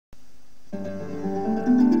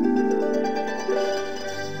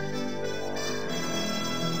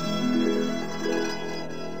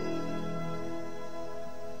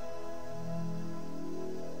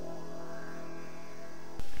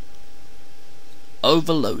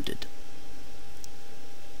Overloaded.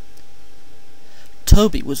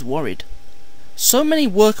 Toby was worried. So many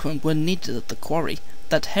workmen were needed at the quarry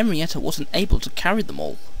that Henrietta wasn't able to carry them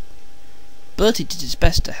all. Bertie did his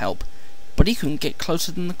best to help, but he couldn't get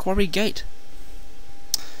closer than the quarry gate.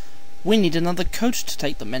 "We need another coach to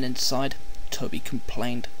take the men inside," Toby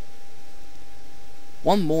complained.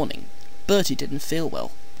 One morning, Bertie didn't feel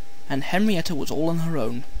well, and Henrietta was all on her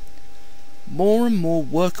own. More and more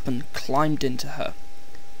workmen climbed into her.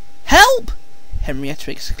 "Help!" Henrietta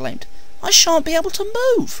exclaimed. "I shan't be able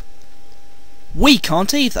to move." "We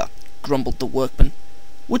can't either," grumbled the workman.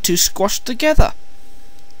 "We're too squashed together."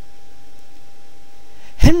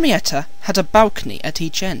 Henrietta had a balcony at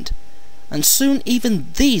each end, and soon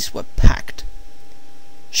even these were packed.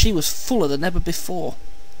 She was fuller than ever before.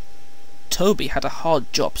 Toby had a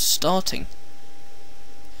hard job starting.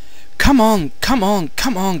 "Come on, come on,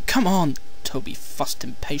 come on, come on!" Toby fussed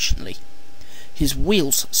impatiently, his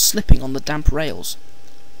wheels slipping on the damp rails.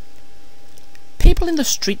 People in the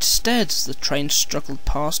street stared as the train struggled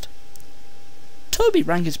past. Toby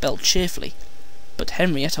rang his bell cheerfully, but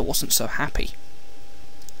Henrietta wasn't so happy.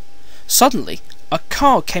 Suddenly, a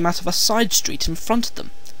car came out of a side street in front of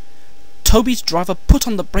them. Toby's driver put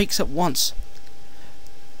on the brakes at once.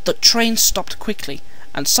 The train stopped quickly,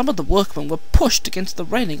 and some of the workmen were pushed against the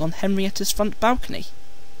railing on Henrietta's front balcony.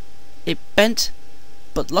 It bent,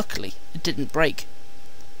 but luckily it didn't break.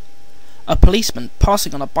 A policeman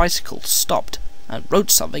passing on a bicycle stopped and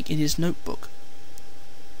wrote something in his notebook.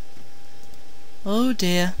 "Oh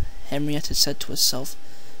dear," Henrietta said to herself.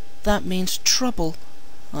 "That means trouble,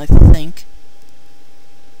 I think."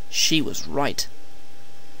 She was right.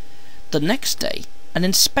 The next day, an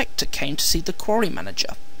inspector came to see the quarry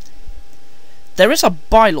manager. "There is a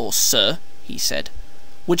bylaw, sir," he said,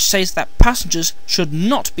 "which says that passengers should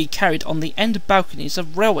not be carried on the end balconies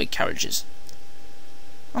of railway carriages."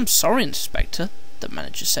 "I'm sorry, Inspector," the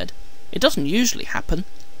manager said. "It doesn't usually happen,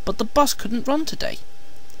 but the bus couldn't run today."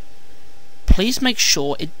 "Please make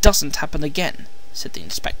sure it doesn't happen again," said the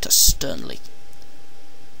inspector sternly.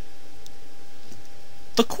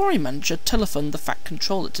 The quarry manager telephoned the Fat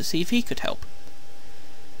Controller to see if he could help.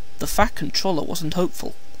 The Fat Controller wasn't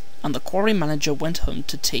hopeful, and the quarry manager went home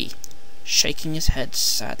to tea, shaking his head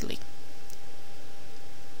sadly.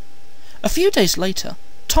 A few days later,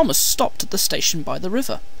 Thomas stopped at the station by the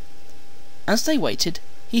river. As they waited,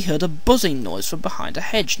 he heard a buzzing noise from behind a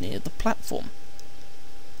hedge near the platform.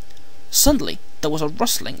 Suddenly, there was a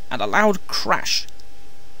rustling and a loud crash.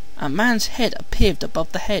 A man's head appeared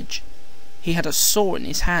above the hedge. He had a saw in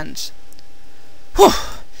his hands. "Whew!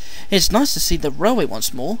 It's nice to see the railway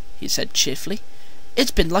once more," he said cheerfully. "It's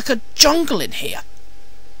been like a jungle in here."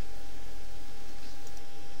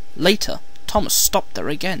 Later, Thomas stopped there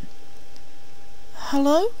again.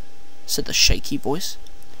 "Hello?" said a shaky voice.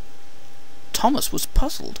 Thomas was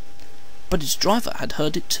puzzled, but his driver had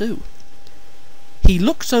heard it too. He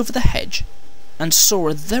looked over the hedge and saw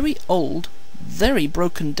a very old, very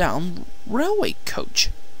broken down railway coach.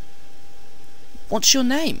 "What's your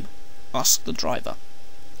name?" asked the driver.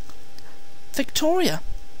 "Victoria,"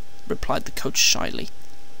 replied the coach shyly.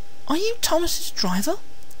 "Are you Thomas's driver?"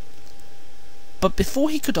 But before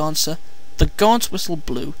he could answer, the guard's whistle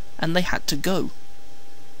blew and they had to go.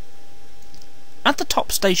 At the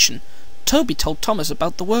top station, Toby told Thomas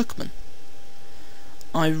about the workmen.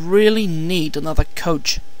 "I really need another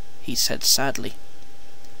coach," he said sadly.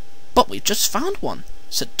 "But we've just found one,"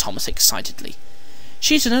 said Thomas excitedly.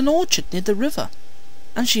 "She's in an orchard near the river,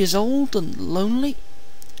 and she is old and lonely."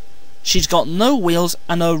 "She's got no wheels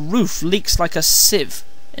and her roof leaks like a sieve,"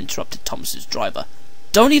 interrupted Thomas's driver.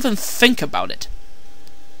 "Don't even think about it."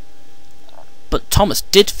 But Thomas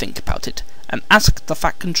did think about it and asked the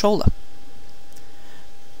Fat Controller.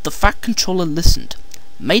 The Fat Controller listened,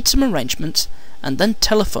 made some arrangements, and then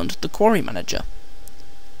telephoned the quarry manager.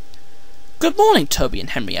 "Good morning, Toby and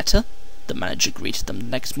Henrietta," the manager greeted them the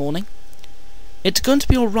next morning. "It's going to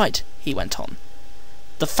be all right," he went on.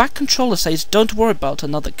 "The Fat Controller says don't worry about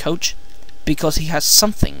another coach, because he has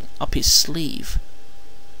something up his sleeve."